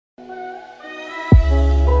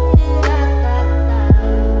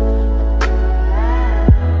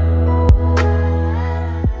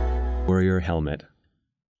warrior helmet.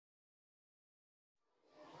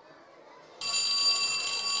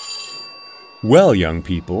 Well, young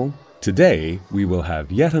people, today we will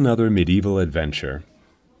have yet another medieval adventure.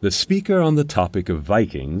 The speaker on the topic of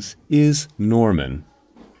Vikings is Norman.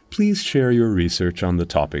 Please share your research on the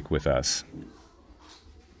topic with us.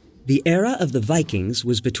 The era of the Vikings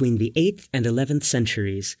was between the 8th and 11th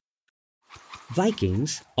centuries.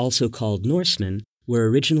 Vikings, also called Norsemen, were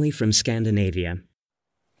originally from Scandinavia.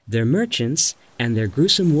 Their merchants and their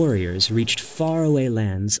gruesome warriors reached faraway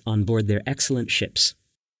lands on board their excellent ships.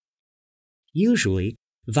 Usually,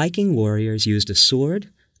 Viking warriors used a sword,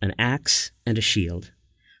 an axe, and a shield.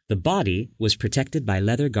 The body was protected by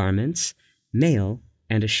leather garments, mail,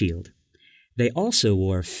 and a shield. They also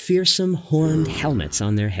wore fearsome horned helmets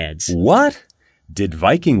on their heads. What? Did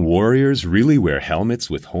Viking warriors really wear helmets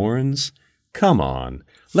with horns? Come on,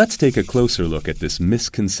 let's take a closer look at this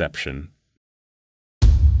misconception.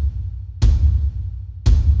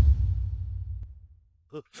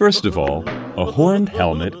 First of all, a horned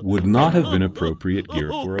helmet would not have been appropriate gear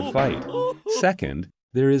for a fight. Second,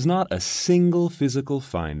 there is not a single physical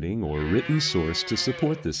finding or written source to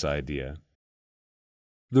support this idea.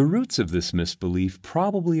 The roots of this misbelief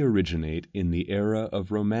probably originate in the era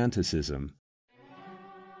of Romanticism.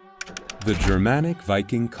 The Germanic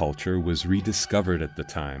Viking culture was rediscovered at the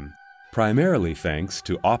time, primarily thanks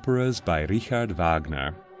to operas by Richard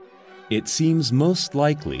Wagner. It seems most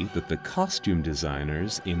likely that the costume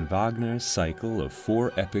designers in Wagner's cycle of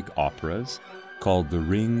 4 epic operas, called The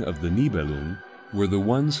Ring of the Nibelung, were the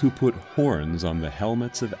ones who put horns on the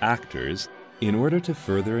helmets of actors in order to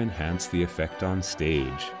further enhance the effect on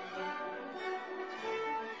stage.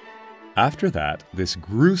 After that, this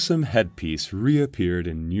gruesome headpiece reappeared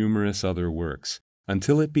in numerous other works,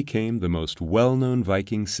 until it became the most well-known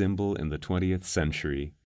Viking symbol in the 20th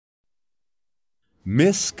century.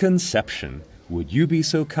 Misconception. Would you be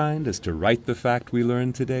so kind as to write the fact we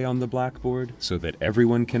learned today on the blackboard so that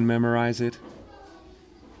everyone can memorize it?